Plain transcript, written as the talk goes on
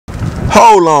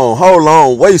Hold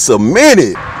on, wait a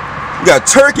minute. We got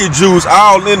turkey juice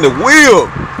all in the whip.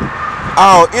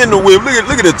 All in the whip.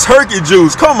 Look at the turkey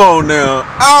juice. Come on now.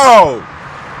 Oh.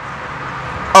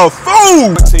 A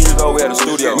fool! 10 years old, we had a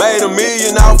studio. Made $1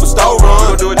 million off a store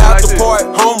run. After part,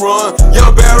 home run.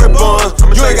 Young Barry Bonds.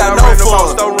 You ain't got no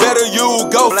fun. Better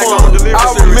you go fun. I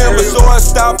remember short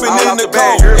stopping in the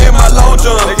cold in my long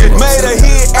john. Made a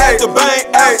hit at the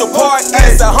bank. After part,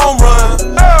 it's a home run.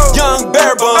 Young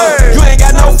Barry Bonds. You ain't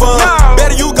got no fun.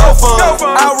 Better you go fun.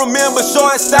 I remember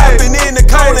short stopping in the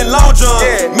cold in long john.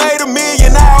 Made $1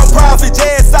 million all profit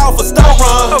just off a store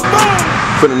run.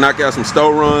 Finna knock out some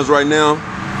store runs right now.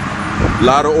 A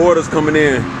lot of orders coming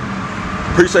in.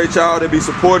 Appreciate y'all that be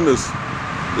supporting us.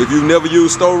 If you've never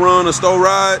used Store Run or Store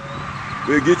Ride,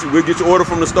 we'll get your order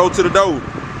from the store to the door.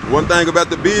 One thing about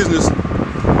the business,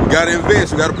 we gotta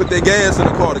invest. We gotta put that gas in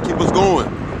the car to keep us going.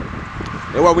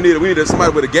 That's why we need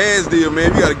somebody with a gas deal, man.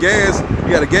 If you got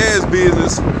a gas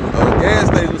business, a gas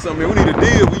station or something, man, we need a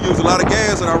deal. We use a lot of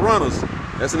gas in our runners.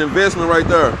 That's an investment right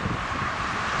there.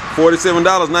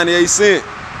 $47.98.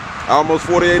 Almost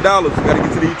 $48. We gotta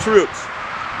get to these trips.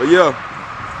 But yeah,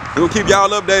 we're gonna keep y'all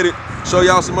updated, show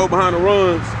y'all some more behind the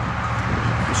runs,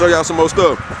 and show y'all some more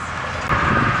stuff.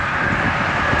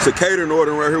 It's a catering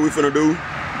order right here we finna do.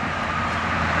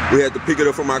 We had to pick it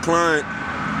up from our client.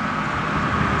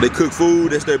 They cook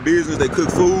food, that's their business, they cook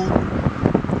food.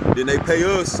 Then they pay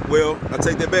us. Well, I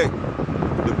take that back.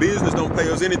 The business don't pay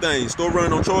us anything. Store Run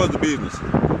don't charge the business.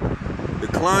 The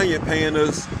client paying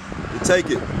us to take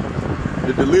it.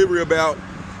 The delivery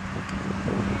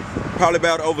probably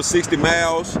about over 60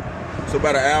 miles, so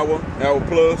about an hour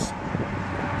plus.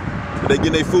 They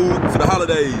getting their food for the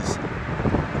holidays,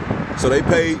 so they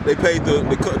paid the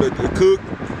cook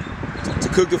to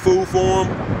cook the food for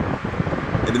them,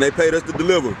 and then they paid us to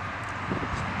deliver,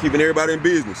 keeping everybody in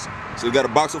business. So we got a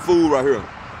box of food right here.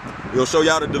 We'll show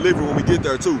y'all the delivery when we get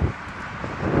there too.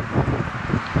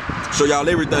 Show y'all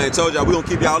everything. Told y'all we gonna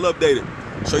keep y'all updated.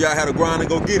 Show y'all how to grind and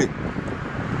go get it.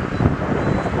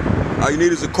 All you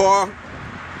need is a car,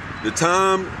 the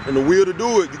time, and the will to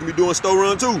do it. You can be doing Store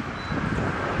Run too.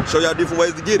 Show y'all different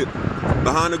ways to get it.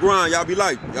 Behind the grind, y'all be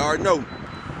like, y'all already know.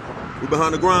 We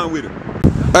behind the grind with it.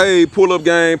 Hey, pull-up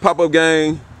gang, pop-up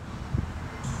gang.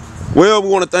 Well, we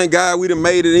want to thank God we done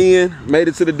made it in, made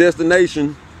it to the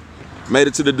destination, made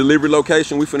it to the delivery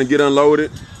location. We finna get unloaded.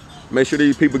 Make sure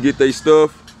these people get their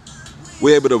stuff.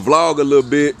 We're able to vlog a little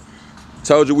bit.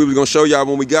 Told you we was gonna show y'all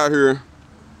when we got here.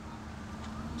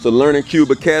 So Learning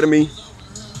Cube Academy.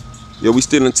 Yeah, we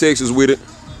still in Texas with it.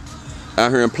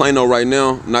 Out here in Plano right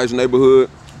now, nice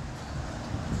neighborhood.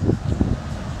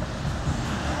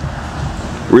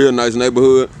 Real nice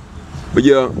neighborhood. But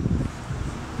yeah,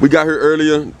 we got here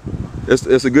earlier.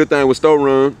 That's a good thing with Store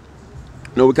Run. You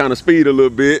know, we kind of speed a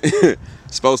little bit.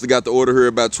 Supposed to got the order here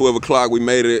about 12 o'clock. We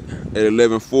made it at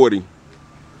 11:40.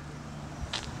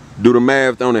 Do the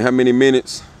math on it, how many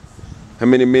minutes? How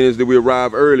many minutes did we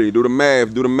arrive early? Do the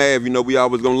math, You know we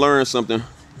always gonna learn something.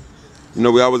 You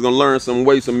know we always gonna learn something,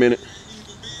 wait a minute.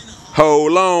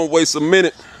 Hold on, wait a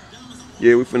minute.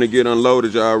 Yeah, we finna get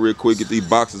unloaded, y'all, real quick, get these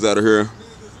boxes out of here.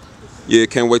 Yeah,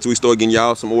 can't wait till we start getting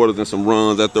y'all some orders and some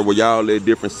runs out there where y'all at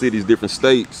different cities, different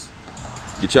states.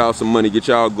 Get y'all some money, get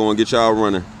y'all going, get y'all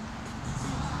running.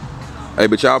 Hey,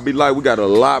 but y'all be like, we got a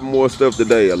lot more stuff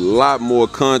today, a lot more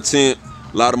content,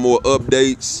 a lot of more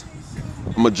updates.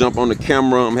 I'm gonna jump on the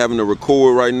camera. I'm having to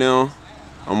record right now.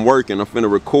 I'm working. I'm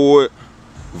finna record,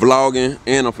 vlogging,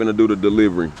 and I'm finna do the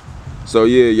delivery. So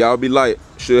yeah, y'all be like,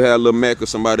 should have a little Mac or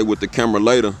somebody with the camera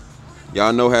later.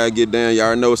 Y'all know how I get down.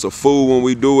 Y'all know it's a fool when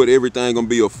we do it. Everything gonna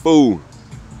be a fool.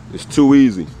 It's too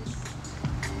easy.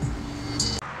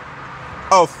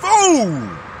 A fool.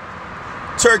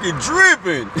 Turkey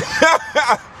dripping.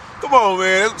 Come on,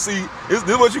 man. See, this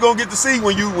is what you're gonna get to see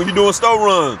when you doing Store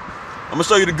Run. I'm gonna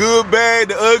show you the good, bad,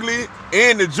 the ugly,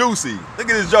 and the juicy. Look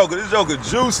at this joker. This joker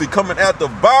juicy coming out the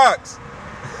box.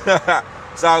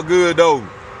 It's all good though,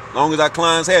 as long as our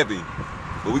client's happy.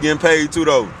 But we getting paid too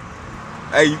though.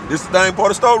 Hey, this is the thing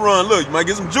part of Store Run. Look, you might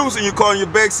get some juice in your car in your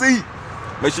back seat.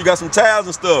 Make sure you got some towels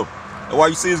and stuff. And while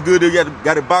you see it's good, you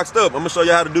got it boxed up. I'm gonna show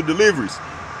you how to do deliveries.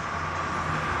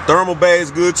 Thermal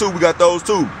bags good too. We got those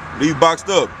too. These boxed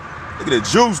up. Look at the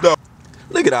juice though.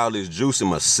 Look at all this juice in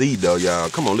my seat though, y'all.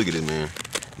 Come on, look at it, man.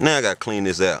 Now I gotta clean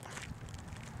this out.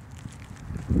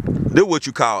 This is what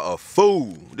you call a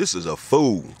fool. This is a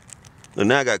fool. And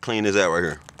now I gotta clean this out right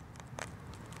here.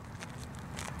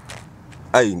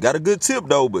 Hey, got a good tip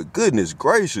though, but goodness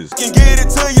gracious. Can get it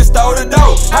till you start the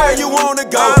dough. How you wanna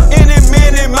go? Any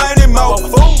minute, money, more. A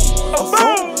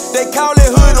fool. They call it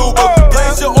hood Uber.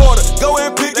 Place your order, go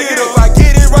and pick it up. I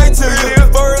get it right to you.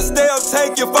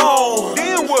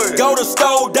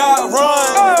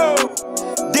 store.run.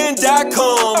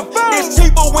 Then.com. It's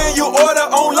cheaper when you order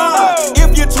online.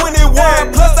 If you're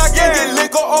 21 plus, I can get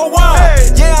liquor or wine.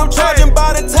 Yeah, I'm charging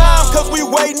by the time, cause we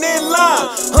waiting in line.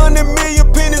 100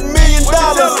 million pennies, $1 million.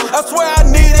 I swear I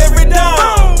need every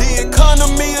dime. The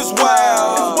economy is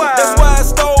wild. That's why I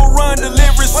store-run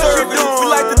delivery service. We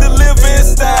like to deliver in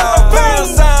style. Pound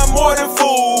sign more than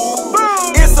food.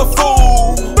 It's a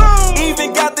fool.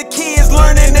 Even got the kids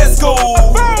learning at school.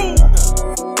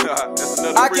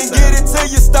 I can get it till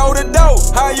you store the dough.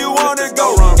 How you wanna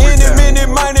go? Any minute,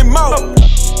 money, more.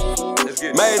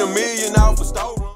 Made $1 million off a store.